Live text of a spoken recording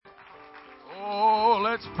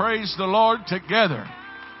Let's praise the Lord together.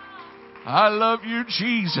 I love you,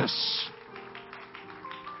 Jesus.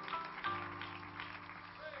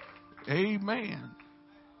 Amen.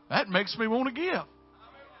 That makes me want to give.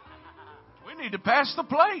 We need to pass the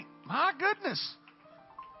plate. My goodness.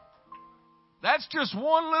 That's just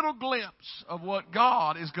one little glimpse of what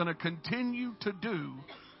God is going to continue to do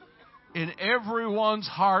in everyone's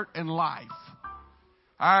heart and life.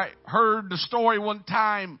 I heard the story one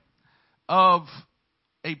time of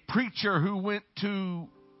a preacher who went to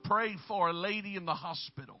pray for a lady in the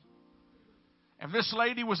hospital. And this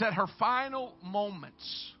lady was at her final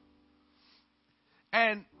moments.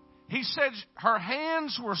 And he said her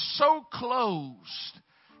hands were so closed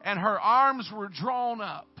and her arms were drawn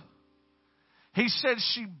up. He said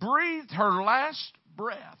she breathed her last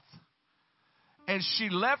breath and she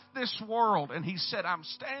left this world. And he said, I'm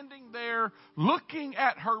standing there looking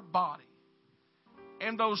at her body.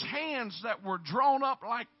 And those hands that were drawn up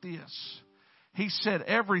like this, he said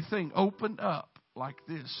everything opened up like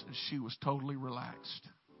this and she was totally relaxed.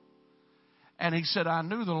 And he said, I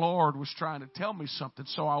knew the Lord was trying to tell me something.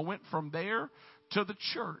 So I went from there to the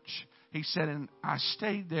church. He said, and I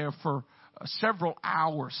stayed there for several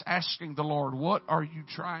hours asking the Lord, what are you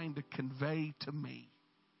trying to convey to me?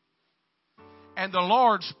 And the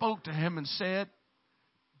Lord spoke to him and said,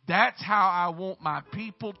 that's how I want my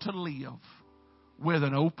people to live, with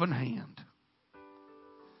an open hand.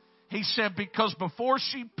 He said, because before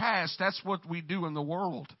she passed, that's what we do in the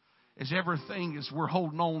world, is everything is we're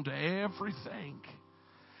holding on to everything.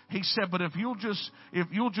 He said, but if you'll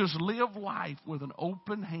just live life with an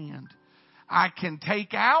open hand, I can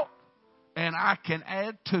take out and I can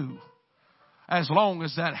add to, as long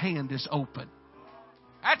as that hand is open.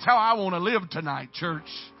 That's how I want to live tonight, church.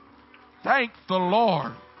 Thank the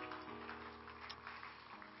Lord.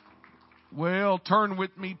 Well, turn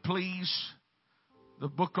with me, please. The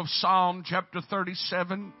book of Psalm, chapter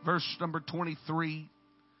 37, verse number 23.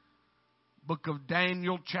 Book of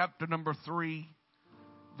Daniel, chapter number 3,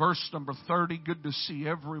 verse number 30. Good to see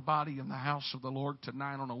everybody in the house of the Lord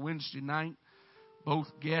tonight on a Wednesday night. Both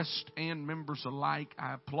guests and members alike.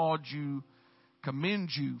 I applaud you,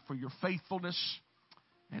 commend you for your faithfulness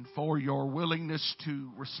and for your willingness to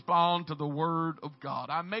respond to the Word of God.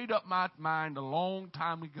 I made up my mind a long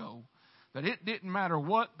time ago that it didn't matter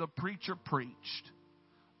what the preacher preached,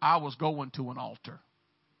 I was going to an altar.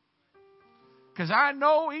 Because I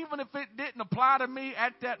know even if it didn't apply to me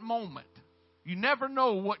at that moment, you never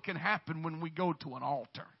know what can happen when we go to an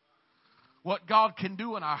altar. What God can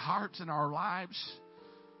do in our hearts and our lives.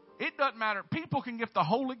 It doesn't matter. People can get the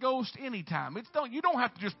Holy Ghost anytime. You don't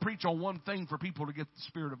have to just preach on one thing for people to get the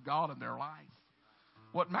Spirit of God in their life.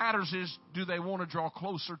 What matters is, do they want to draw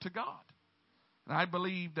closer to God? And I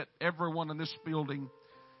believe that everyone in this building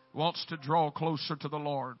wants to draw closer to the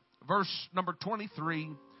Lord. Verse number 23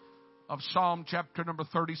 of Psalm chapter number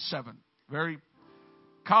 37. Very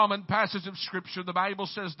common passage of Scripture. The Bible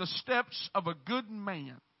says, the steps of a good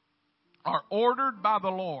man are ordered by the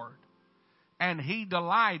Lord, and he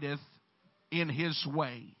delighteth in his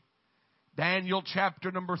way. Daniel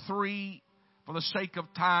chapter number 3. For the sake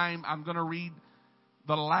of time, I'm going to read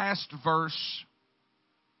the last verse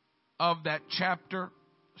of that chapter,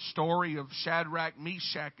 story of Shadrach,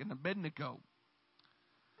 Meshach, and Abednego.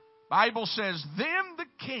 Bible says, then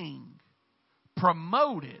the king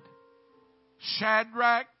promoted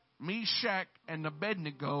Shadrach, Meshach, and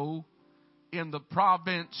Abednego in the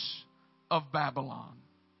province of Babylon.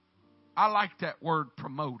 I like that word,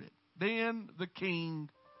 promoted. Then the king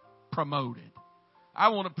promoted. I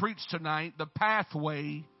want to preach tonight the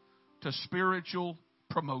pathway to spiritual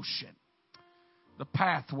promotion. The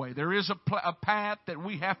pathway. There is a path that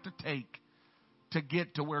we have to take to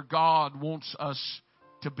get to where God wants us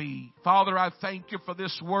to be. Father, I thank you for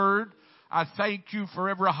this word. I thank you for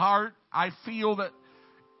every heart. I feel that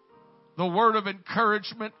the word of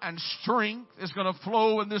encouragement and strength is going to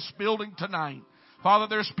flow in this building tonight. Father,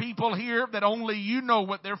 there's people here that only you know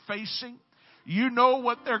what they're facing. You know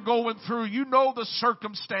what they're going through. You know the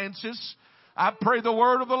circumstances. I pray the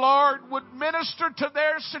word of the Lord would minister to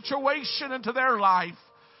their situation and to their life.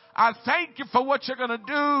 I thank you for what you're going to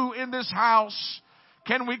do in this house.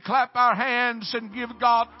 Can we clap our hands and give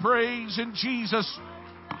God praise in Jesus?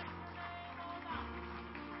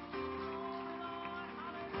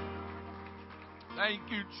 Thank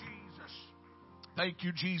you, Jesus. Thank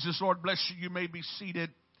you, Jesus. Lord bless you. You may be seated.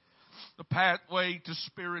 The pathway to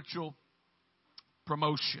spiritual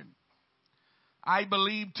promotion. I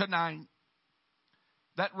believe tonight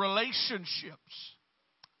that relationships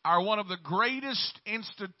are one of the greatest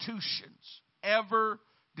institutions ever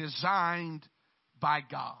designed by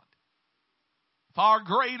God. Far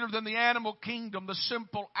greater than the animal kingdom, the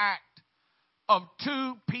simple act of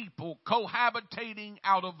two people cohabitating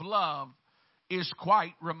out of love is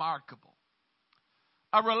quite remarkable.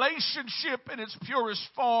 A relationship in its purest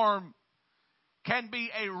form can be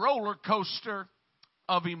a roller coaster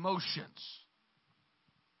of emotions.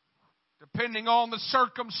 Depending on the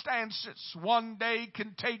circumstances, one day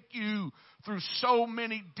can take you through so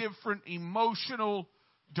many different emotional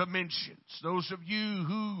dimensions. Those of you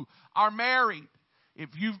who are married, if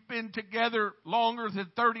you've been together longer than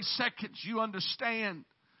 30 seconds, you understand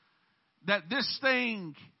that this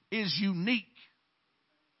thing is unique.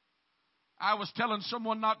 I was telling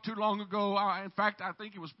someone not too long ago, in fact, I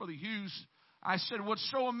think it was Brother Hughes, I said, what's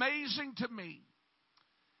so amazing to me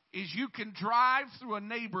is you can drive through a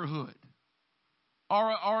neighborhood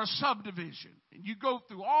or a subdivision, and you go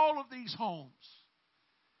through all of these homes,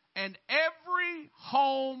 and every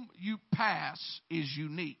home you pass is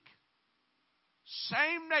unique.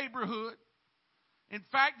 Same neighborhood. In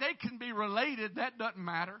fact, they can be related. That doesn't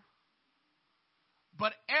matter.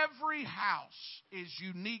 But every house is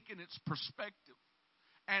unique in its perspective.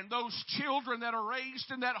 And those children that are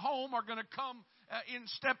raised in that home are going to come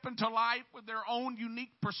step into life with their own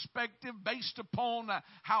unique perspective based upon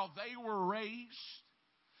how they were raised.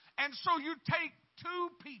 And so you take two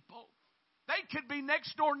people. They could be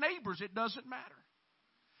next door neighbors. It doesn't matter.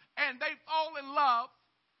 And they fall in love.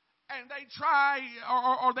 And they try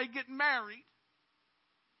or they get married.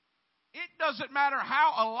 It doesn't matter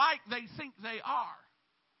how alike they think they are.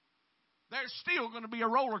 There's still going to be a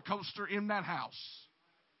roller coaster in that house.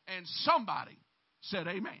 And somebody said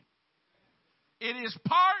amen. It is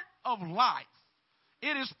part of life.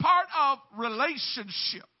 It is part of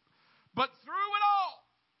relationship. But through it all,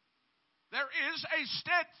 there is a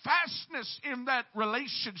steadfastness in that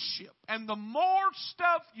relationship. And the more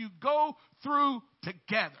stuff you go through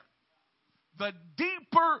together, the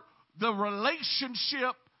deeper the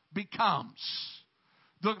relationship becomes.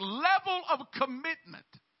 The level of commitment.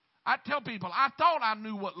 I tell people, I thought I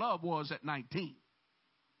knew what love was at 19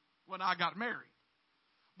 when I got married.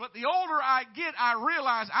 But the older I get, I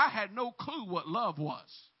realize I had no clue what love was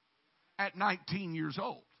at 19 years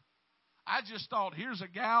old. I just thought, here's a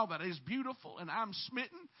gal that is beautiful and I'm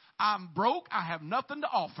smitten. I'm broke. I have nothing to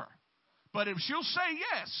offer. But if she'll say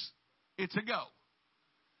yes, it's a go.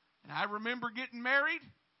 And I remember getting married,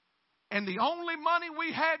 and the only money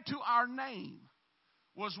we had to our name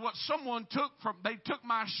was what someone took from, they took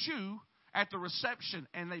my shoe at the reception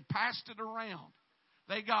and they passed it around.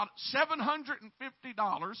 They got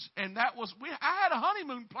 $750, and that was, I had a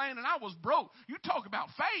honeymoon plan and I was broke. You talk about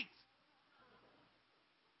faith.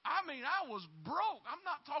 I mean, I was broke. I'm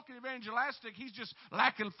not talking evangelistic. He's just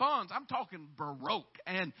lacking funds. I'm talking broke.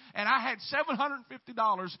 And I had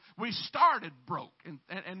 $750. We started broke,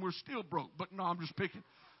 and we're still broke. But no, I'm just picking.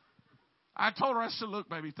 I told her, I said, look,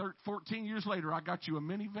 baby, 14 years later, I got you a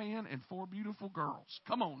minivan and 4 beautiful girls.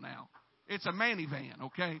 Come on now. It's a minivan,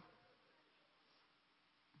 okay?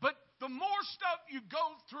 But the more stuff you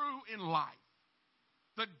go through in life,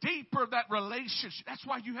 the deeper that relationship. That's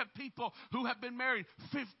why you have people who have been married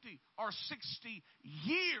 50 or 60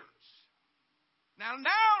 years. Now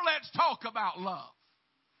let's talk about love.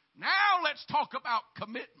 Now let's talk about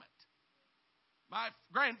commitment. My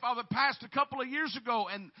grandfather passed a couple of years ago,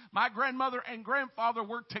 and my grandmother and grandfather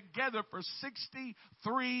were together for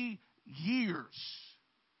 63 years.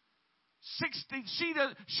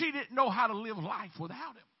 She didn't know how to live life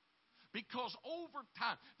without him. Because over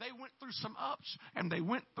time, they went through some ups and they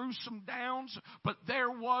went through some downs, but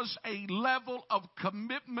there was a level of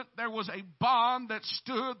commitment. There was a bond that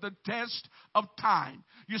stood the test of time.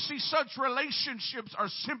 You see, such relationships are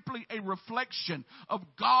simply a reflection of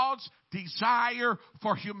God's desire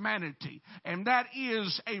for humanity, and that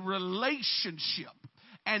is a relationship.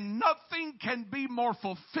 And nothing can be more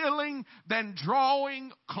fulfilling than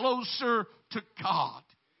drawing closer to God.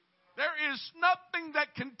 There is nothing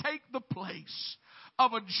that can take the place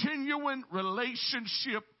of a genuine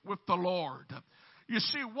relationship with the Lord. You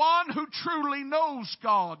see, one who truly knows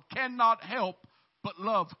God cannot help but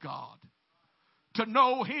love God. To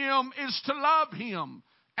know Him is to love Him,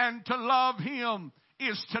 and to love Him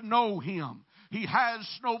is to know Him. He has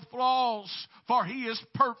no flaws, for He is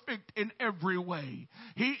perfect in every way.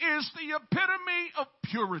 He is the epitome of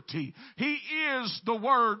purity. He is the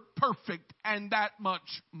Word perfect, and that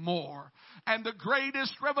much more. And the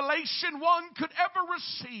greatest revelation one could ever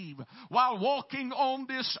receive while walking on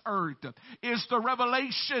this earth is the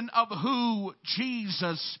revelation of who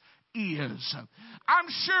Jesus is. I'm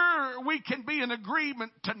sure we can be in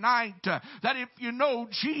agreement tonight that if you know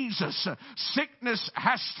Jesus, sickness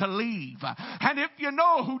has to leave. And if you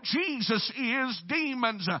know who Jesus is,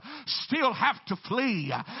 demons still have to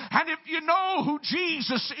flee. And if you know who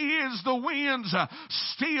Jesus is, the winds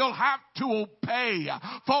still have to obey.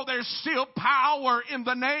 For there's still power in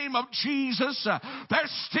the name of Jesus.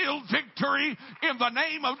 There's still victory in the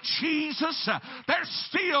name of Jesus. There's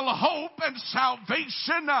still hope and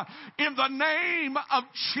salvation in the name of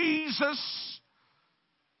Jesus.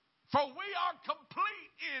 For we are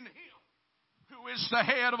complete in Him who is the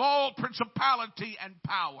head of all principality and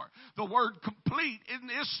power. The word complete in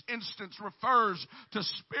this instance refers to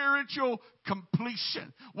spiritual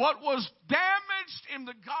completion. What was damaged in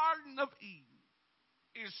the Garden of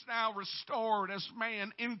Eden is now restored as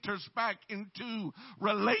man enters back into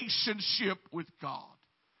relationship with God.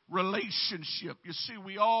 Relationship. You see,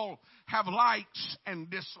 we all have likes and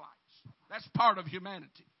dislikes. That's part of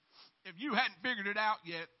humanity. If you hadn't figured it out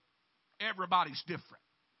yet, everybody's different.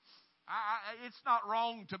 It's not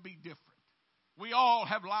wrong to be different. We all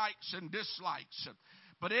have likes and dislikes.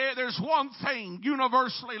 But there's one thing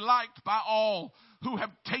universally liked by all who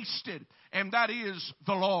have tasted, and that is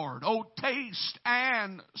the Lord. Oh, taste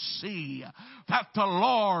and see that the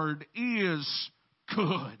Lord is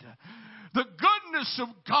good. The goodness of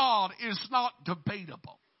God is not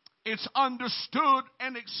debatable. It's understood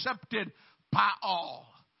and accepted by all.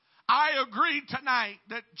 I agree tonight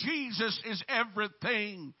that Jesus is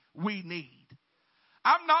everything we need.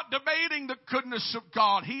 I'm not debating the goodness of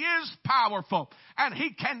God. He is powerful and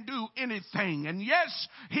He can do anything. And yes,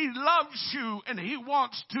 He loves you and He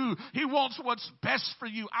wants what's best for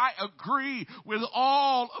you. I agree with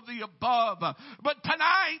all of the above. But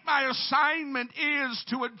tonight my assignment is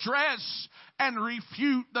to address and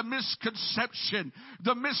refute the misconception,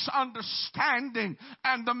 the misunderstanding,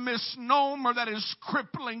 and the misnomer that is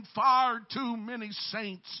crippling far too many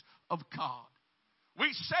saints of God.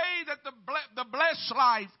 We say that the blessed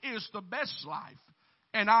life is the best life,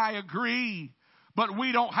 and I agree, but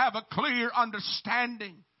we don't have a clear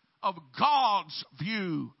understanding of God's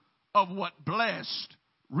view of what blessed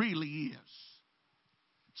really is.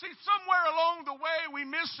 See, somewhere along the way we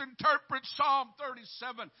misinterpret Psalm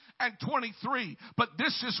 37 and 23, but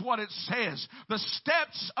this is what it says. The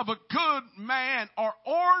steps of a good man are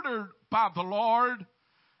ordered by the Lord,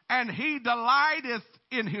 and He delighteth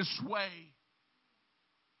in His way.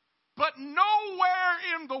 But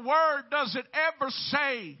nowhere in the Word does it ever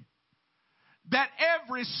say that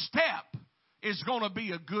every step is going to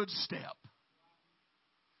be a good step.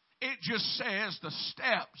 It just says the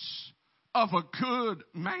steps of a good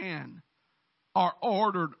man are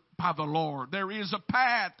ordered by the Lord. There is a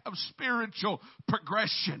path of spiritual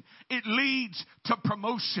progression. It leads to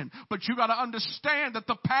promotion. But you got to understand that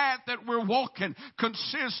the path that we're walking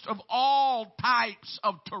consists of all types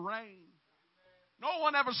of terrain. No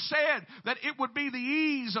one ever said that it would be the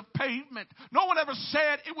ease of pavement. No one ever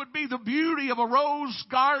said it would be the beauty of a rose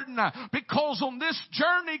garden. Because on this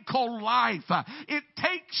journey called life, it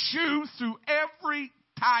takes you through every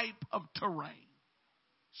type of terrain.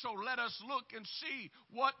 So let us look and see,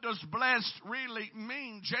 what does blessed really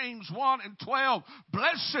mean? James 1:12.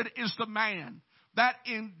 Blessed is the man that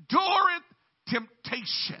endureth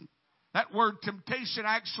temptation. That word temptation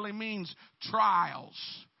actually means trials.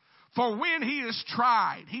 For when he is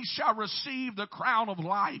tried, he shall receive the crown of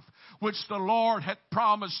life, which the Lord hath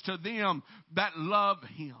promised to them that love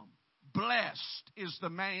Him. Blessed is the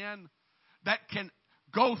man that can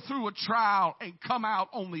go through a trial and come out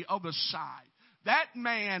on the other side. That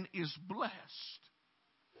man is blessed.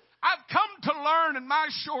 I've come to learn in my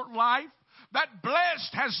short life that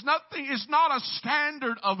blessed is not a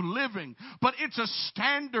standard of living, but it's a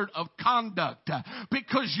standard of conduct.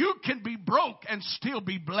 Because you can be broke and still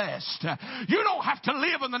be blessed. You don't have to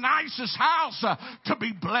live in the nicest house to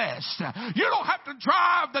be blessed. You don't have to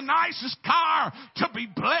drive the nicest car to be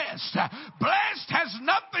blessed. Blessed has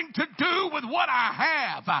nothing to do with what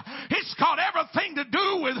I have. It's got everything to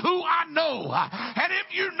do with who I know. And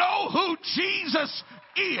if you know who Jesus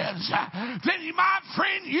is, then my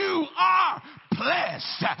friend, you are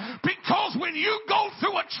blessed. Because when you go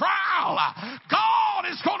through a trial,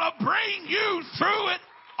 God is going to bring you through it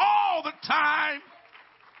all the time.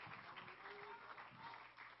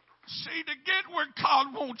 See, to get where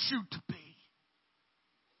God wants you to be,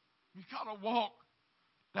 you got to walk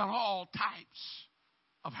down all types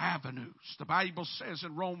of avenues. The Bible says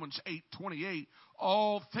in Romans 8:28,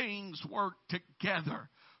 all things work together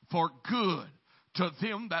for good to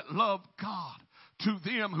them that love God, to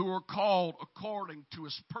them who are called according to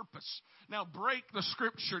his purpose. Now break the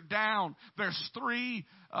scripture down. There's three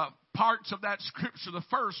parts of that scripture. The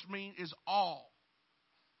first is all.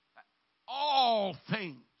 All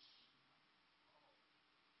things.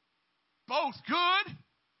 Both good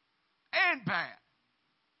and bad.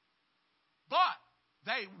 But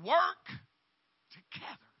they work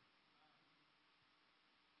together.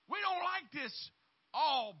 We don't like this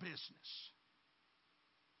all business.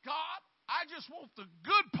 God, I just want the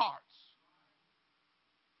good parts.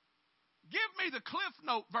 Give me the Cliff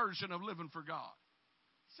Note version of living for God.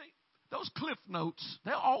 See, those Cliff Notes,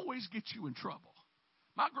 they'll always get you in trouble.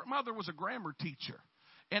 My mother was a grammar teacher,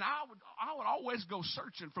 and I would always go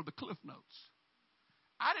searching for the Cliff Notes.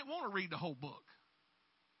 I didn't want to read the whole book.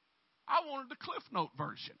 I wanted the Cliff Note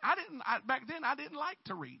version. Back then I didn't like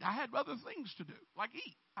to read. I had other things to do, like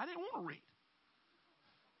eat. I didn't want to read.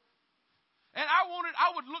 And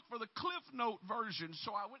I would look for the Cliff Note version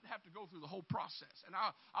so I wouldn't have to go through the whole process. And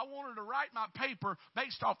I wanted to write my paper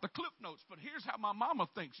based off the Cliff Notes. But here's how my mama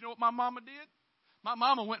thinks. You know what my mama did? My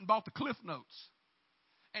mama went and bought the Cliff Notes.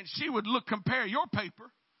 And she would compare your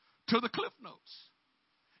paper to the Cliff Notes.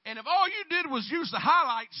 And if all you did was use the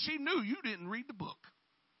highlights, she knew you didn't read the book.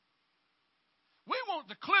 We want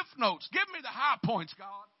the Cliff Notes. Give me the high points,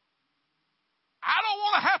 God. I don't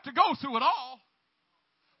want to have to go through it all.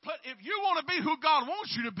 But if you want to be who God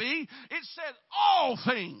wants you to be, it says all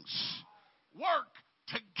things work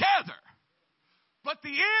together. But the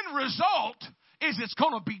end result is it's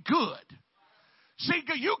going to be good. See,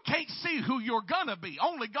 you can't see who you're going to be.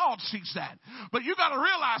 Only God sees that. But you got to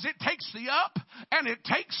realize it takes the up and it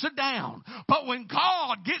takes the down. But when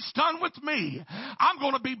God gets done with me, I'm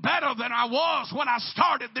going to be better than I was when I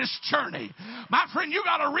started this journey. My friend, you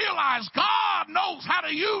got to realize God knows how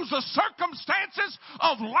to use the circumstances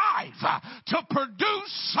of life to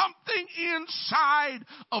produce something inside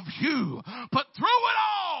of you. But through it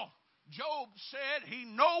all, Job said he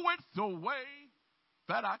knoweth the way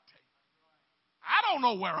that I take. I don't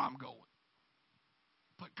know where I'm going,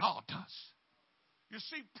 but God does. You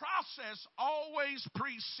see, process always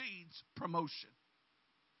precedes promotion.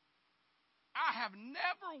 I have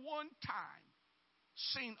never one time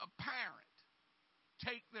seen a parent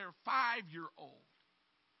take their 5-year-old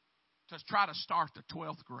to try to start the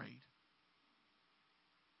 12th grade.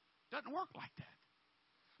 Doesn't work like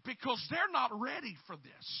that because they're not ready for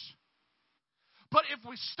this. But if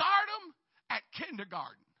we start them at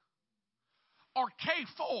kindergarten, or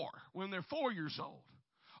K4 when they're 4 years old.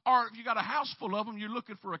 Or if you got a house full of them, you're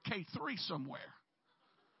looking for a K3 somewhere.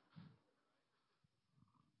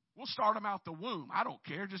 We'll start them out the womb. I don't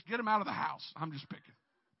care. Just get them out of the house. I'm just picking.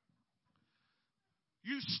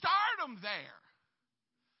 You start them there,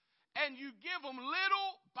 and you give them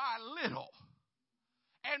little by little.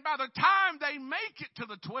 And by the time they make it to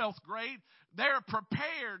the 12th grade, they're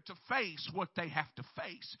prepared to face what they have to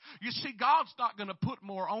face. You see, God's not going to put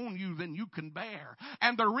more on you than you can bear.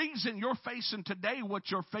 And the reason you're facing today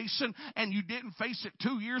what you're facing and you didn't face it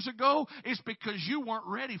 2 years ago is because you weren't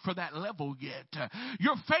ready for that level yet.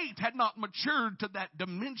 Your faith had not matured to that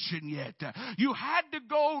dimension yet. You had to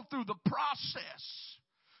go through the process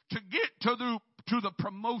to get to the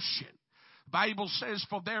promotion. The Bible says,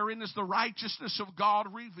 for therein is the righteousness of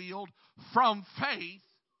God revealed from faith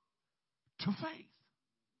to faith.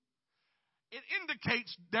 It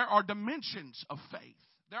indicates there are dimensions of faith.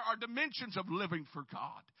 There are dimensions of living for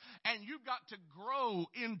God. And you've got to grow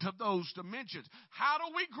into those dimensions. How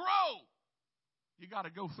do we grow? You got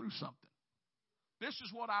to go through something. This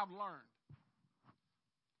is what I've learned.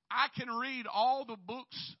 I can read all the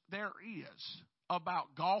books there is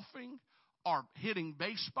about golfing or hitting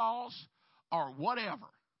baseballs or whatever.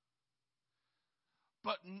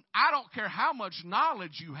 But I don't care how much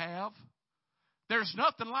knowledge you have, there's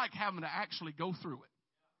nothing like having to actually go through it.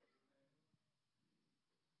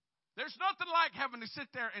 There's nothing like having to sit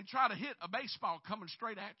there and try to hit a baseball coming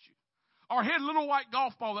straight at you. Or hit a little white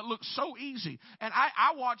golf ball that looks so easy. And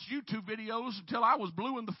I watched YouTube videos until I was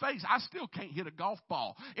blue in the face. I still can't hit a golf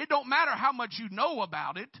ball. It don't matter how much you know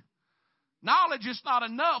about it. Knowledge is not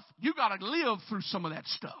enough. You got to live through some of that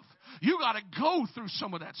stuff. You got to go through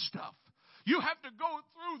some of that stuff. You have to go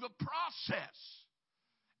through the process.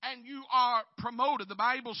 And you are promoted. The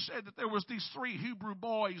Bible said that there was these 3 Hebrew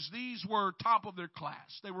boys. These were top of their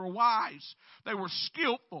class. They were wise. They were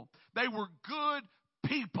skillful. They were good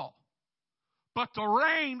people. But the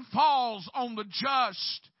rain falls on the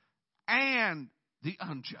just and the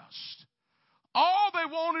unjust. All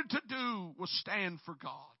they wanted to do was stand for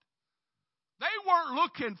God. They weren't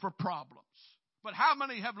looking for problems. But how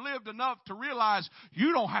many have lived enough to realize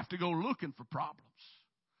you don't have to go looking for problems?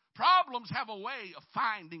 Problems have a way of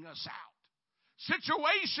finding us out.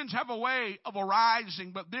 Situations have a way of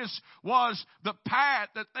arising, but this was the path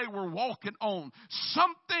that they were walking on.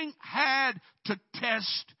 Something had to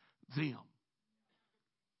test them.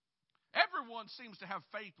 Everyone seems to have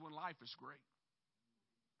faith when life is great.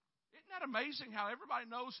 Isn't that amazing how everybody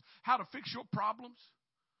knows how to fix your problems?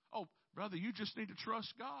 Oh, brother, you just need to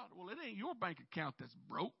trust God. Well, it ain't your bank account that's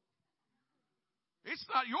broke. It's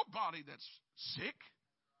not your body that's sick.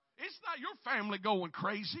 It's not your family going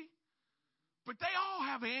crazy. But they all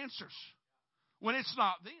have answers when it's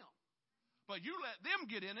not them. But you let them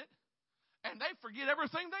get in it, and they forget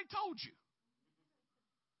everything they told you.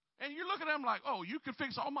 And you look at them like, oh, you can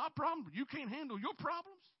fix all my problems. You can't handle your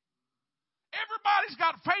problems. Everybody's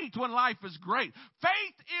got faith when life is great.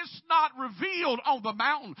 Faith is not revealed on the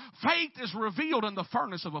mountain. Faith is revealed in the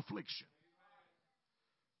furnace of affliction.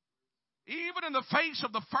 Even in the face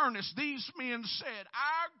of the furnace, these men said,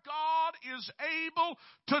 our God is able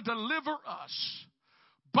to deliver us.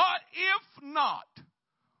 But if not,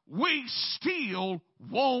 we still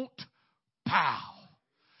won't bow.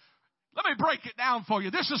 Let me break it down for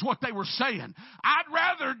you. This is what they were saying. I'd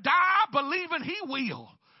rather die believing he will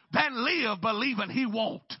than live believing he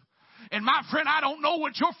won't. And my friend, I don't know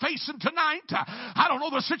what you're facing tonight. I don't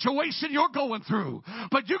know the situation you're going through.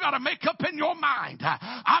 But you got to make up in your mind.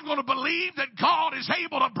 I'm going to believe that God is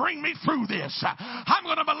able to bring me through this. I'm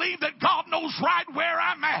going to believe that God knows right where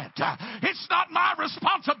I'm at. It's not my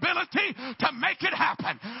responsibility to make it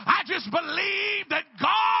happen. I just believe that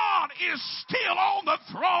God is still on the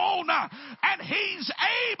throne and he's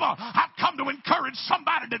able. I've come to encourage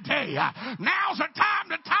somebody today. Now's the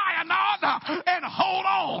time to tie a knot and hold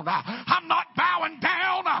on. I'm not bowing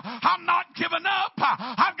down. I'm not giving up.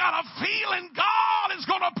 I've got a feeling God is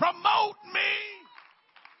going to promote me.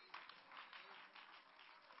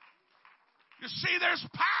 You see, there's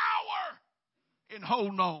power in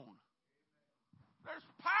holding on. There's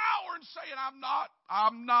power in saying,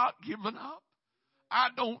 I'm not giving up. I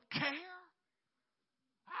don't care.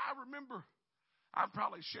 I remember, I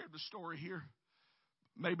probably shared the story here.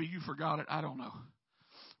 Maybe you forgot it. I don't know.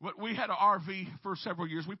 We had an RV for several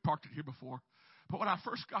years. We've parked it here before. But when I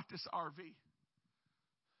first got this RV,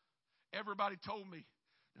 everybody told me,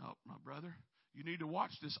 no, my brother, you need to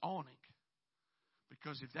watch this awning.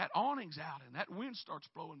 Because if that awning's out and that wind starts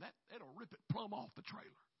blowing, it'll rip it plumb off the trailer.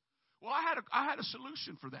 Well, I had a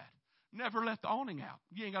solution for that. Never let the awning out.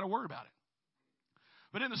 You ain't got to worry about it.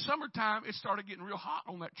 But in the summertime, it started getting real hot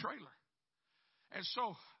on that trailer. And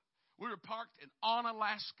so we were parked in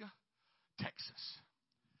Onalaska, Texas,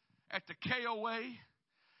 at the KOA,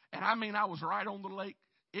 and I was right on the lake.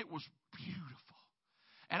 It was beautiful.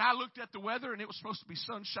 And I looked at the weather, and it was supposed to be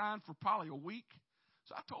sunshine for probably a week.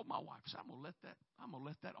 So I told my wife, I said, I'm gonna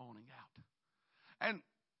let that awning out. And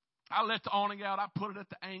I let the awning out. I put it at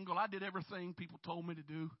the angle. I did everything people told me to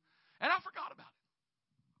do, and I forgot about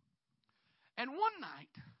it. And one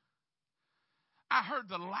night, I heard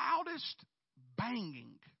the loudest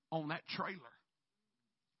banging on that trailer,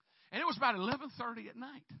 and it was about 11:30 at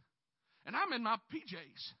night. And I'm in my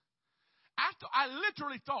PJs. I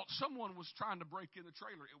literally thought someone was trying to break in the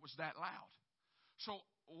trailer. It was that loud. So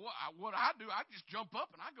what I do, I just jump up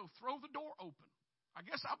and I go throw the door open. I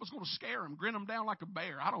guess I was going to scare him, grin him down like a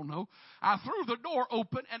bear. I don't know. I threw the door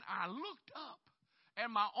open and I looked up.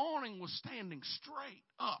 And my awning was standing straight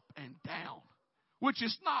up and down, which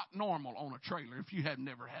is not normal on a trailer if you had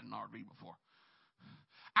never had an RV before.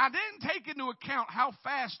 I didn't take into account how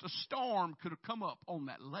fast a storm could have come up on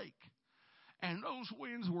that lake. And those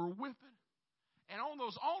winds were whipping. And on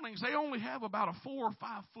those awnings, they only have about a 4 or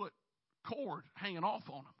 5 foot cord hanging off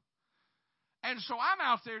on them. And so I'm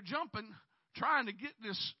out there jumping, trying to get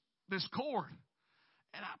this cord.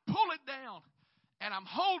 And I pull it down. And I'm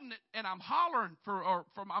holding it, and I'm hollering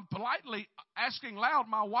I'm politely asking loud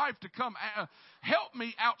my wife to come help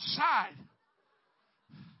me outside.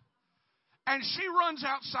 And she runs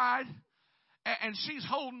outside, and she's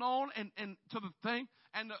holding on and to the thing.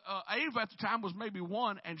 And Ava at the time was maybe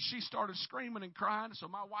 1, and she started screaming and crying. So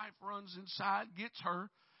my wife runs inside, gets her.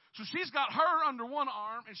 So she's got her under one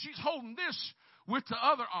arm, and she's holding this with the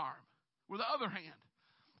other arm, with the other hand.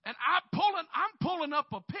 And I'm pulling up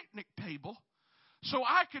a picnic table so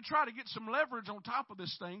I could try to get some leverage on top of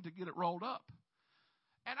this thing to get it rolled up.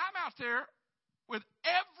 And I'm out there with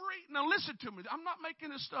now listen to me, I'm not making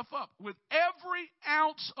this stuff up, with every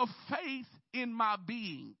ounce of faith in my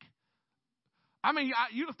being.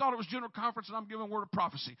 You'd have thought it was general conference and I'm giving a word of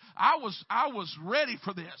prophecy. I was ready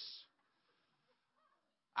for this.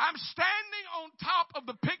 I'm standing on top of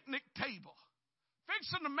the picnic table,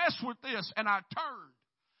 fixing to mess with this, and I turned.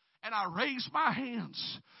 And I raised my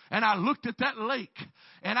hands and I looked at that lake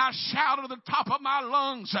and I shouted at the top of my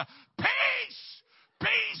lungs, peace, be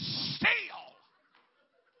still.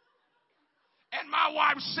 And my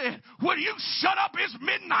wife said, will you shut up? It's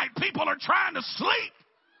midnight. People are trying to sleep.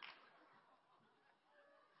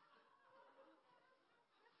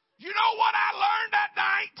 You know what I learned that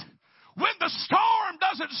night? When the storm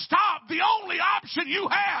doesn't stop, the only option you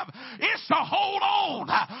have is to hold on.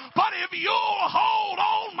 But if you'll hold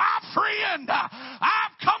on, my friend,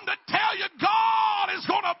 I've come to tell you God is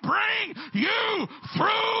going to bring you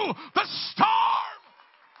through the storm.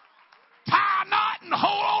 Tie a knot and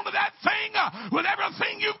hold on to that thing with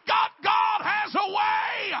everything you've got. God has a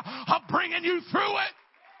way of bringing you through it.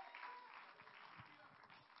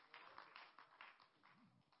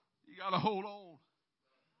 You got to hold on.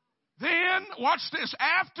 Then, watch this,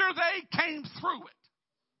 after they came through it,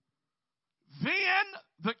 then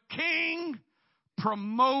the king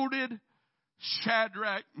promoted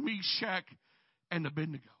Shadrach, Meshach, and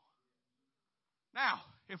Abednego. Now,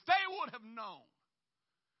 if they would have known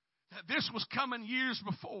that this was coming years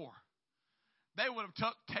before, they would have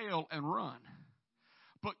tucked tail and run.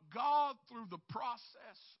 But God, through the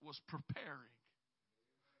process, was preparing.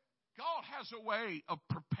 God has a way of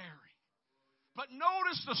preparing. But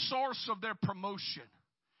notice the source of their promotion.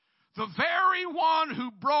 The very one who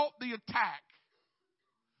brought the attack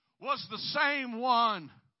was the same one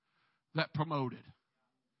that promoted.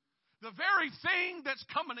 The very thing that's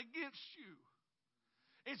coming against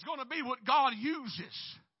you is going to be what God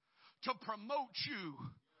uses to promote you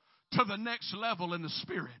to the next level in the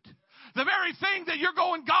Spirit. The very thing that you're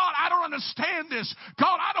going, God, I don't understand this.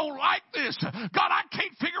 God, I don't like this. God, I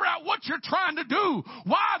can't figure out what you're trying to do.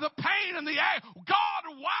 Why the pain and the God,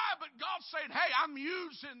 why? But God's saying, hey, I'm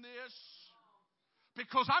using this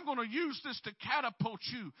because I'm going to use this to catapult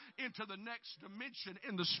you into the next dimension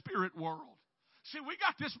in the spirit world. See, we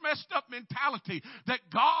got this messed up mentality that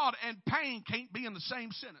God and pain can't be in the same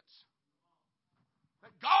sentence.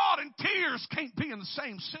 That God and tears can't be in the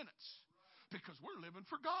same sentence because we're living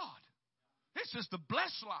for God. This is the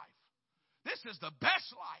blessed life. This is the best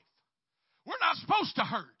life. We're not supposed to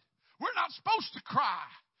hurt. We're not supposed to cry.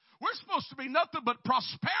 We're supposed to be nothing but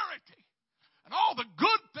prosperity and all the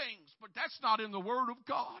good things. But that's not in the Word of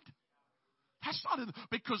God. That's not in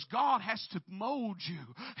because God has to mold you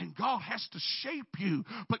and God has to shape you.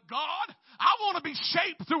 But God, I want to be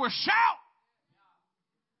shaped through a shout.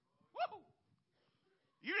 Woo!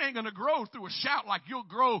 You ain't going to grow through a shout like you'll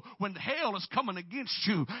grow when hell is coming against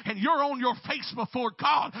you and you're on your face before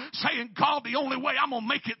God saying, God, the only way I'm going to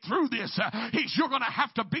make it through this is you're going to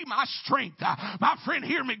have to be my strength. My friend,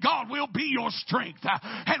 hear me. God will be your strength.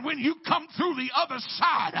 And when you come through the other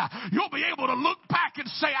side, you'll be able to look back and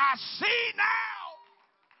say, I see now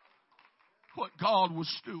what God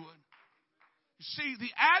was doing. You see,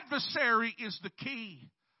 the adversary is the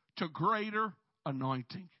key to greater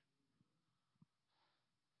anointing.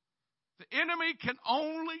 The enemy can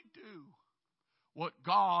only do what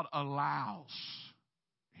God allows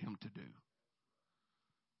him to do.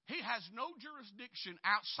 He has no jurisdiction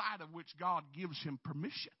outside of which God gives him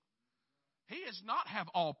permission. He does not have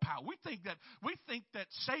all power. We think that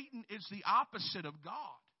Satan is the opposite of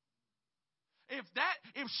God. If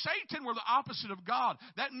Satan were the opposite of God,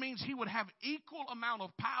 that means he would have equal amount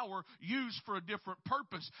of power used for a different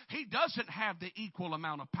purpose. He doesn't have the equal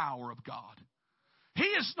amount of power of God. He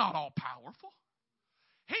is not all powerful.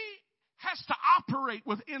 He has to operate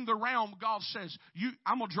within the realm. God says,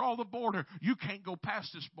 I'm going to draw the border. You can't go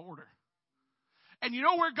past this border. And you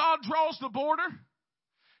know where God draws the border?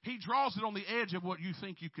 He draws it on the edge of what you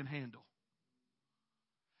think you can handle.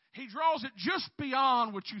 He draws it just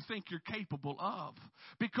beyond what you think you're capable of.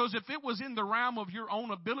 Because if it was in the realm of your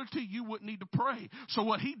own ability, you wouldn't need to pray. So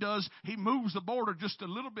what he does, he moves the border just a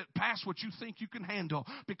little bit past what you think you can handle.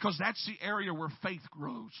 Because that's the area where faith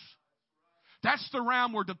grows. That's the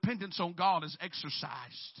realm where dependence on God is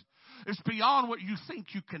exercised. It's beyond what you think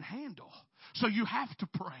you can handle. So you have to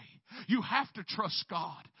pray. You have to trust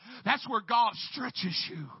God. That's where God stretches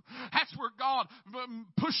you. That's where God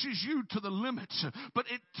pushes you to the limits. But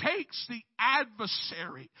it takes the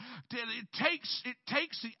adversary. It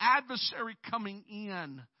takes the adversary coming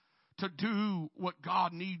in to do what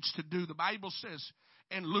God needs to do. The Bible says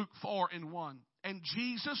in Luke 4:1, and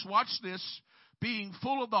Jesus, watch this, being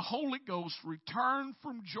full of the Holy Ghost, returned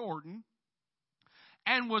from Jordan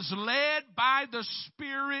and was led by the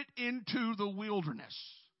Spirit into the wilderness.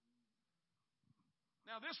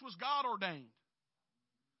 Now, this was God ordained.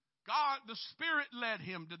 God, the Spirit led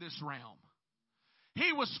him to this realm.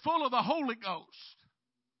 He was full of the Holy Ghost,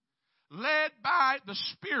 led by the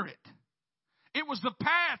Spirit It was the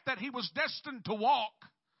path that he was destined to walk,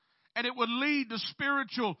 and it would lead to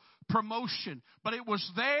spiritual promotion. But it was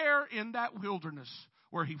there in that wilderness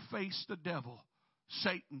where he faced the devil,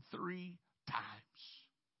 Satan, 3 times.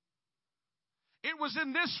 It was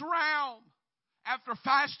in this realm, after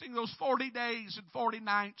fasting those 40 days and 40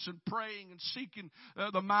 nights and praying and seeking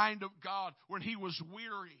the mind of God, when he was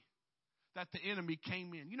weary, that the enemy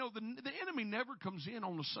came in. You know, the enemy never comes in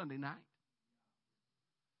on a Sunday night.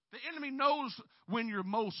 The enemy knows when you're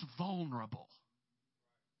most vulnerable.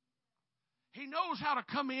 He knows how to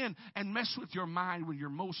come in and mess with your mind when you're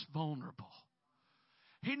most vulnerable.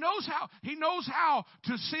 He knows how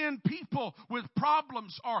to send people with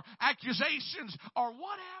problems or accusations or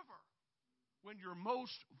whatever when you're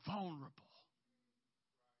most vulnerable.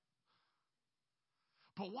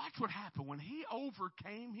 But watch what happened when he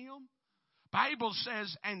overcame him. Bible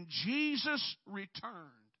says, and Jesus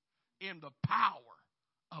returned in the power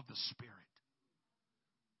of the Spirit.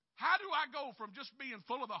 How do I go from just being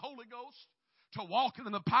full of the Holy Ghost to walking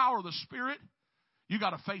in the power of the Spirit? You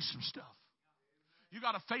got to face some stuff. You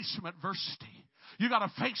got to face some adversity. You got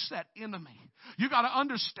to face that enemy. You got to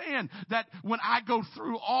understand that when I go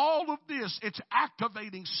through all of this, it's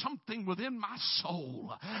activating something within my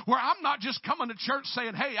soul. Where I'm not just coming to church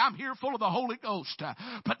saying, hey, I'm here full of the Holy Ghost.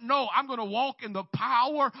 But no, I'm going to walk in the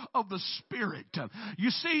power of the Spirit.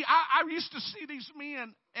 You see, I used to see these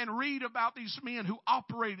men and read about these men who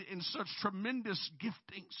operated in such tremendous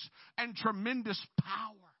giftings and tremendous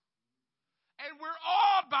power. And we're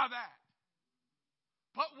awed by that.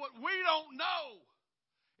 But what we don't know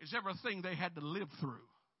is everything they had to live through.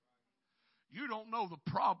 You don't know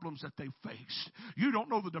the problems that they faced. You don't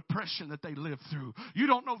know the depression that they lived through. You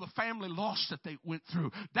don't know the family loss that they went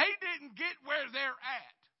through. They didn't get where they're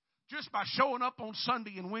at just by showing up on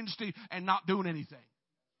Sunday and Wednesday and not doing anything.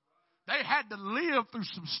 They had to live through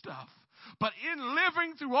some stuff. But in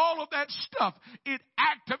living through all of that stuff, it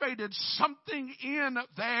activated something in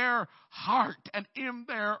their heart and in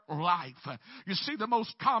their life. You see, the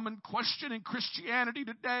most common question in Christianity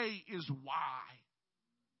today is why?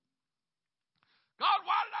 God,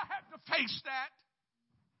 why did I have to face that?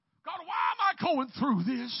 God, why am I going through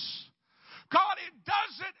this? God, it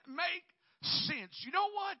doesn't make sense. You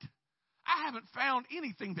know what? I haven't found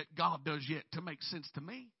anything that God does yet to make sense to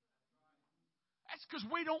me. That's because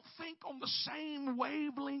we don't think on the same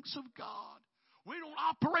wavelengths of God. We don't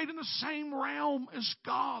operate in the same realm as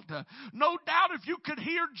God. No doubt if you could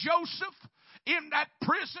hear Joseph in that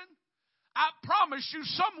prison, I promise you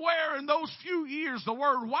somewhere in those few years the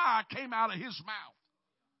word why came out of his mouth.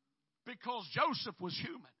 Because Joseph was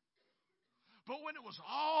human. But when it was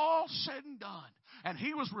all said and done, and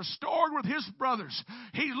he was restored with his brothers,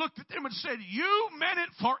 he looked at them and said, you meant it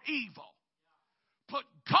for evil, but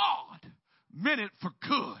God meant it for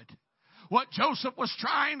good. What Joseph was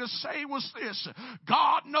trying to say was this: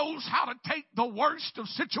 God knows how to take the worst of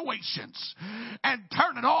situations and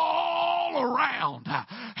turn it all around.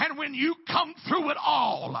 And when you come through it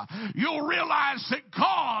all, you'll realize that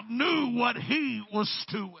God knew what he was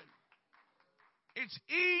doing. It's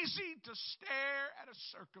easy to stare at a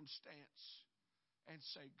circumstance and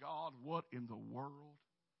say, God, what in the world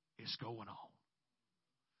is going on?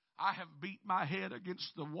 I have beat my head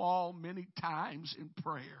against the wall many times in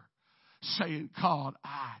prayer, saying, God,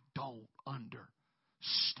 I don't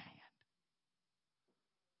understand.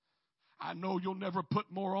 I know you'll never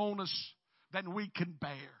put more on us than we can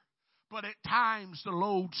bear, but at times the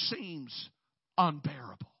load seems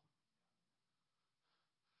unbearable.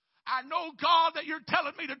 I know, God, that you're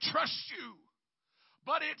telling me to trust you,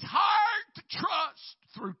 but it's hard to trust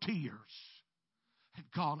through tears. And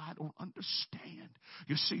God, I don't understand.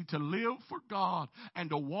 You see, to live for God and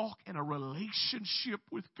to walk in a relationship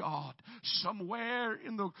with God, somewhere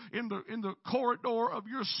in the corridor of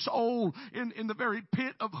your soul, in the very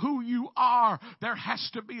pit of who you are, there has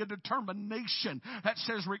to be a determination that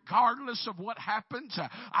says, regardless of what happens,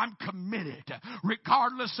 I'm committed.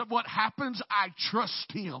 Regardless of what happens, I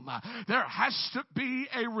trust Him. There has to be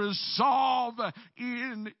a resolve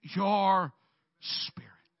in your spirit.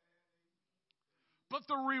 But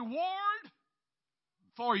the reward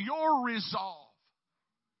for your resolve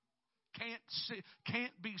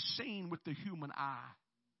can't be seen with the human eye.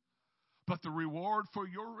 But the reward for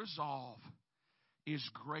your resolve is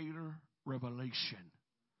greater revelation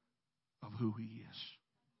of who He is.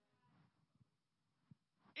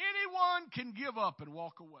 Anyone can give up and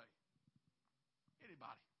walk away.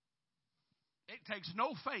 Anybody. It takes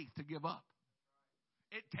no faith to give up.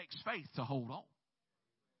 It takes faith to hold on.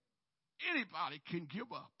 Anybody can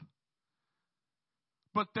give up.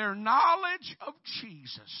 But their knowledge of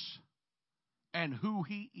Jesus and who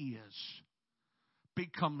He is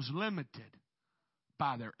becomes limited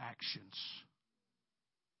by their actions.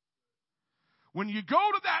 When you go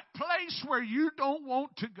to that place where you don't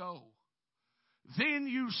want to go, then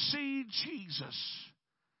you see Jesus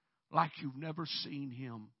like you've never seen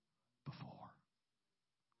him before.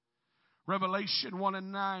 Revelation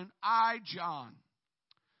 1:9, I, John,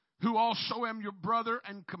 who also am your brother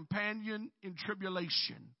and companion in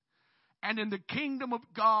tribulation, and in the kingdom of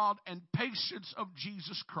God and patience of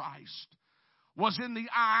Jesus Christ, was in the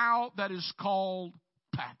isle that is called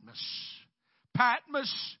Patmos.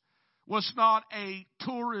 Patmos was not a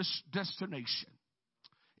tourist destination.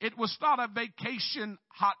 It was not a vacation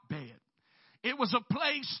hotbed. It was a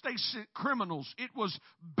place they sent criminals. It was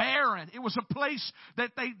barren. It was a place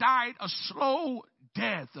that they died a slow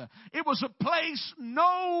death. It was a place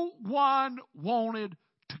no one wanted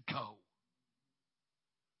to go.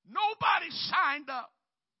 Nobody signed up.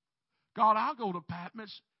 God, I'll go to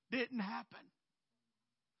Patmos. Didn't happen.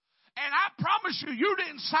 And I promise you, you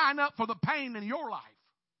didn't sign up for the pain in your life.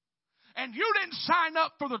 And you didn't sign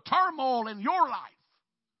up for the turmoil in your life.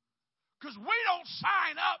 Because we don't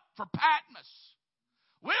sign up for Patmos.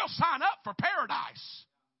 We'll sign up for paradise.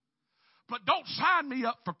 But don't sign me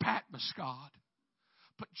up for Patmos, God.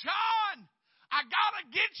 But John, I got to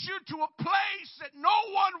get you to a place that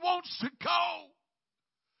no one wants to go.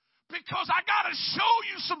 Because I got to show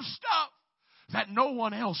you some stuff that no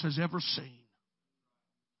one else has ever seen.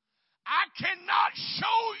 I cannot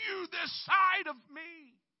show you this side of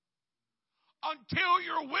me until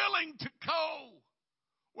you're willing to go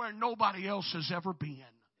where nobody else has ever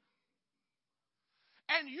been.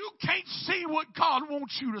 And you can't see what God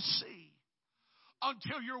wants you to see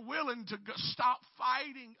until you're willing to stop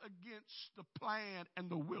fighting against the plan and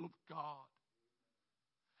the will of God.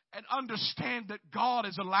 And understand that God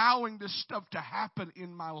is allowing this stuff to happen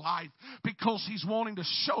in my life because He's wanting to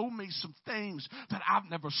show me some things that I've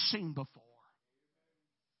never seen before.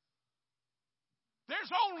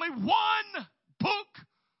 There's only one book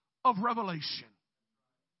of Revelation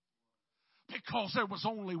because there was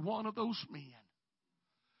only one of those men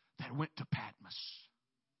that went to Patmos.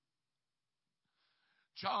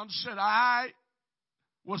 John said, I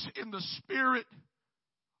was in the Spirit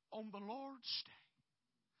on the Lord's day.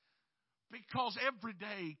 Because every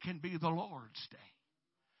day can be the Lord's day.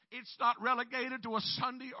 It's not relegated to a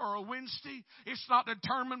Sunday or a Wednesday. It's not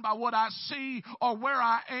determined by what I see or where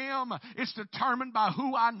I am. It's determined by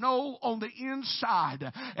who I know on the inside.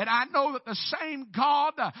 And I know that the same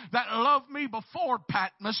God that loved me before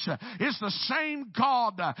Patmos is the same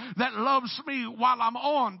God that loves me while I'm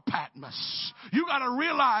on Patmos. You got to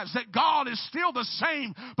realize that God is still the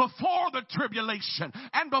same before the tribulation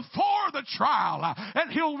and before the trial.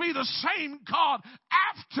 And He'll be the same God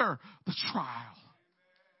after the trial.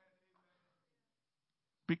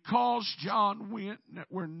 Because John went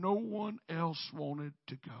where no one else wanted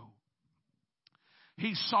to go.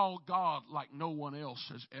 He saw God like no one else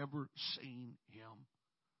has ever seen Him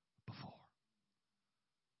before.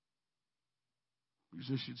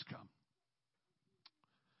 Musicians, come.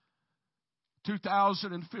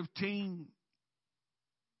 2015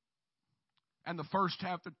 and the first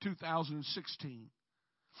half of 2016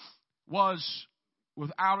 was,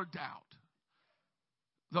 without a doubt,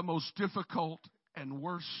 the most difficult and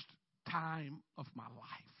worst time of my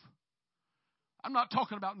life. I'm not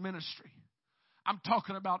talking about ministry. I'm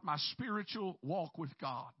talking about my spiritual walk with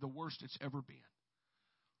God, the worst it's ever been.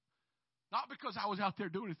 Not because I was out there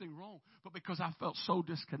doing anything wrong, but because I felt so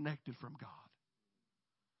disconnected from God.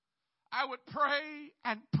 I would pray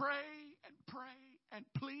and pray and pray and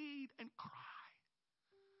plead and cry.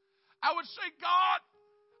 I would say, God,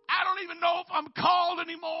 I don't even know if I'm called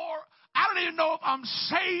anymore. I don't even know if I'm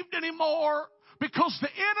saved anymore. Because the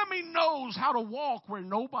enemy knows how to walk where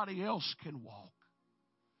nobody else can walk.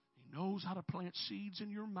 He knows how to plant seeds in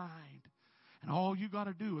your mind. And all you got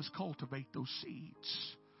to do is cultivate those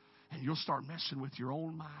seeds. And you'll start messing with your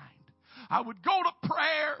own mind. I would go to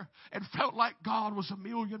prayer and felt like God was a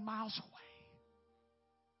million miles away.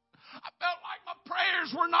 I felt like my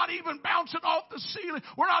prayers were not even bouncing off the ceiling.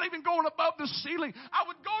 We're not even going above the ceiling. I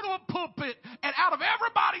would go to a pulpit, and out of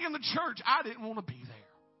everybody in the church, I didn't want to be there.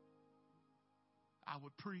 I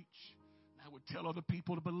would preach. I would tell other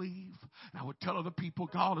people to believe. And I would tell other people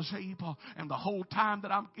God is able. And the whole time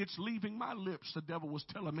that it's leaving my lips, the devil was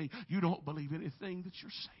telling me, you don't believe anything that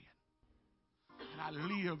you're saying. And I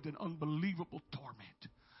lived in unbelievable torment.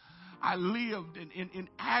 I lived in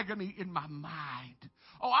agony in my mind.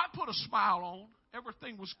 Oh, I put a smile on.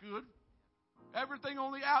 Everything was good. Everything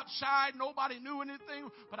on the outside. Nobody knew anything.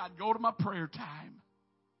 But I'd go to my prayer time.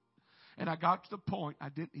 And I got to the point I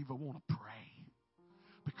didn't even want to pray.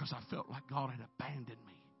 because I felt like God had abandoned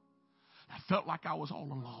me. I felt like I was all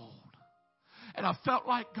alone. And I felt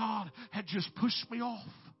like God had just pushed me off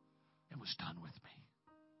and was done with me.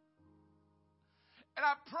 And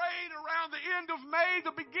I prayed around the end of May,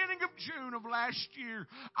 the beginning of June of last year.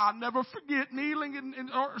 I'll never forget kneeling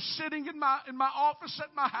or sitting in my office at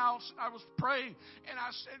my house. I was praying, and I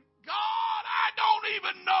said, God, I don't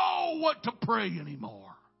even know what to pray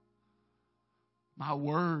anymore. My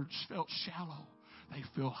words felt shallow. They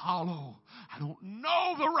feel hollow. I don't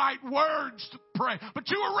know the right words to pray. But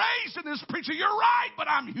you were raised in this preacher. You're right, but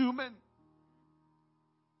I'm human.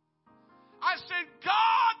 I said,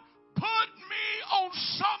 God, put me on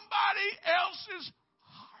somebody else's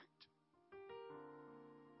heart.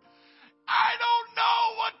 I don't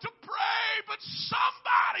know what to pray, but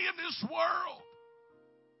somebody in this world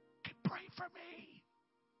can pray for me.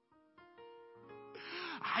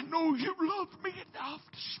 I know you love me enough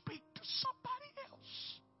to speak to somebody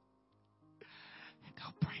else. And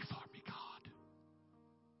they'll pray for me, God.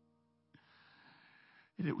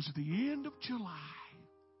 And it was at the end of July.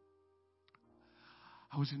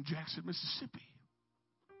 I was in Jackson, Mississippi.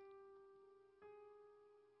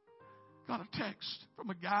 Got a text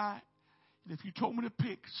from a guy. And if you told me to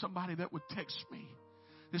pick somebody that would text me,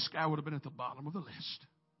 this guy would have been at the bottom of the list.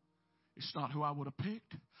 It's not who I would have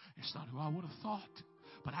picked. It's not who I would have thought.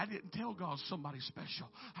 But I didn't tell God somebody special.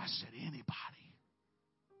 I said anybody.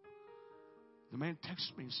 The man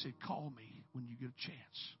texted me and said, call me when you get a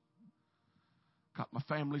chance. Got my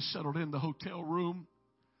family settled in the hotel room.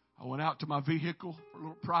 I went out to my vehicle for a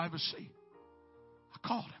little privacy. I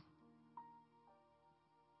called him.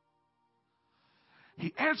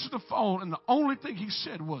 He answered the phone, and the only thing he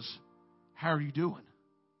said was, how are you doing?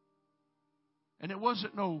 And it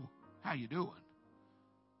wasn't no, how you doing?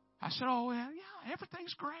 I said, oh, yeah,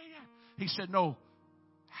 everything's great. He said, no,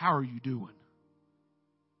 how are you doing?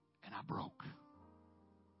 And I broke.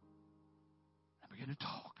 I began to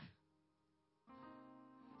talk.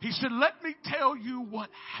 He said, let me tell you what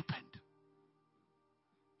happened.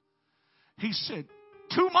 He said,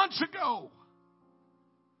 2 months ago,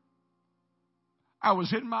 I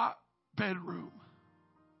was in my bedroom,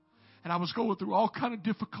 and I was going through all kind of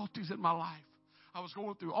difficulties in my life. I was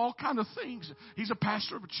going through all kind of things. He's a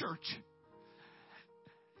pastor of a church.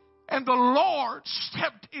 And the Lord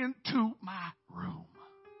stepped into my room.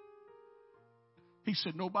 He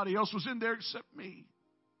said nobody else was in there except me.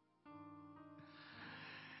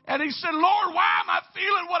 And he said, Lord, why am I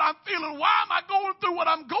feeling what I'm feeling? Why am I going through what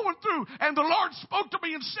I'm going through? And the Lord spoke to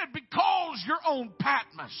me and said, because you're on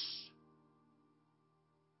Patmos.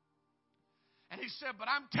 And he said, but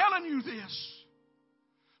I'm telling you this.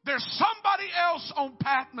 There's somebody else on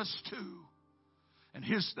Patmos too. And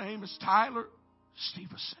his name is Tyler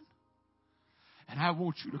Stevenson. And I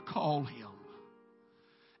want you to call him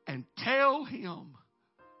and tell him,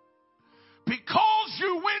 because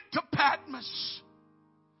you went to Patmos,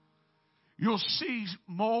 you'll see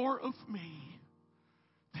more of me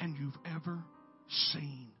than you've ever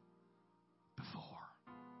seen before.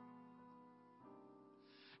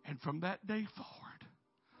 And from that day forward,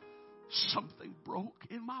 something broke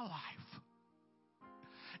in my life.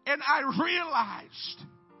 And I realized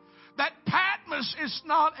that Patmos is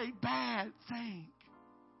not a bad thing.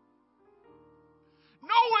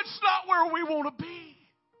 No, it's not where we want to be.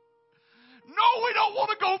 No, we don't want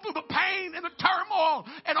to go through the pain and the turmoil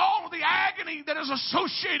and all of the agony that is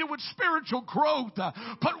associated with spiritual growth.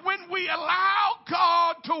 But when we allow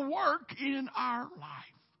God to work in our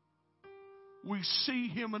life, we see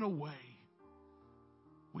Him in a way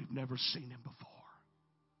we've never seen Him before.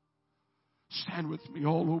 Stand with me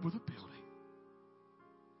all over the building.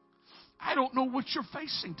 I don't know what you're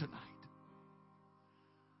facing tonight.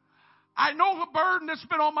 I know the burden that's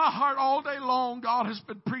been on my heart all day long. God has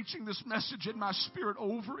been preaching this message in my spirit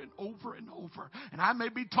over and over and over. And I may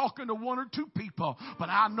be talking to one or two people, but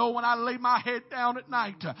I know when I lay my head down at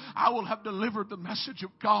night, I will have delivered the message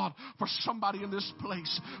of God for somebody in this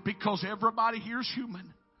place, because everybody here is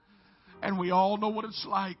human. And we all know what it's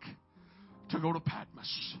like to go to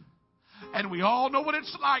Patmos. And we all know what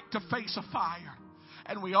it's like to face a fire.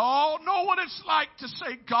 And we all know what it's like to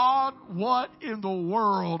say, God, what in the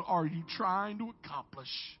world are you trying to accomplish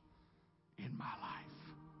in my life?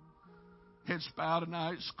 Heads bowed and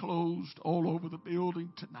eyes closed all over the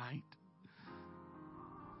building tonight.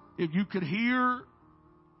 If you could hear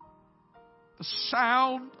the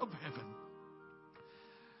sound of heaven,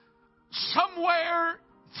 somewhere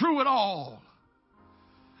through it all,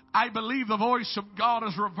 I believe the voice of God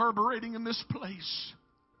is reverberating in this place,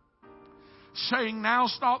 saying,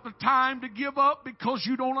 now's not the time to give up because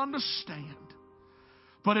you don't understand.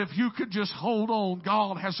 But if you could just hold on,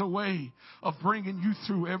 God has a way of bringing you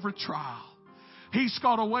through every trial. He's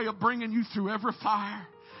got a way of bringing you through every fire.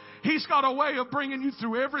 He's got a way of bringing you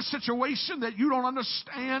through every situation that you don't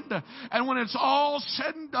understand. And when it's all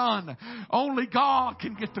said and done, only God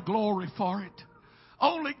can get the glory for it.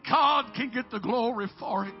 Only God can get the glory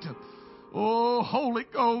for it. Oh, Holy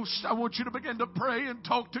Ghost, I want you to begin to pray and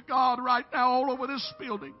talk to God right now all over this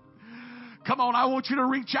building. Come on, I want you to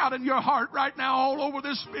reach out in your heart right now all over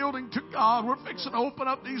this building to God. We're fixing to open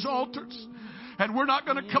up these altars. And we're not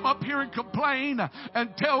going to come up here and complain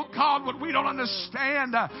and tell God what we don't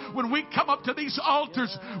understand. When we come up to these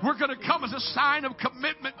altars, we're going to come as a sign of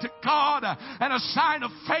commitment to God and a sign of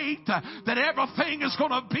faith that everything is going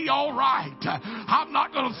to be all right. I'm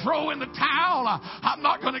not going to throw in the towel. I'm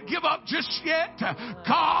not going to give up just yet.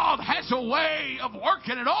 God has a way of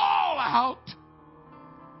working it all out.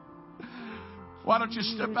 Why don't you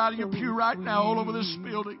step out of your pew right now all over this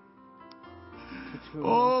building?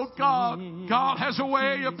 Oh, God. God has a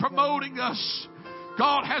way of promoting us.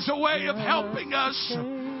 God has a way of helping us.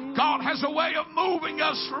 God has a way of moving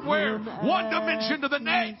us from one dimension to the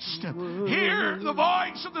next. Hear the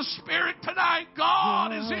voice of the Spirit tonight.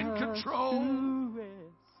 God is in control.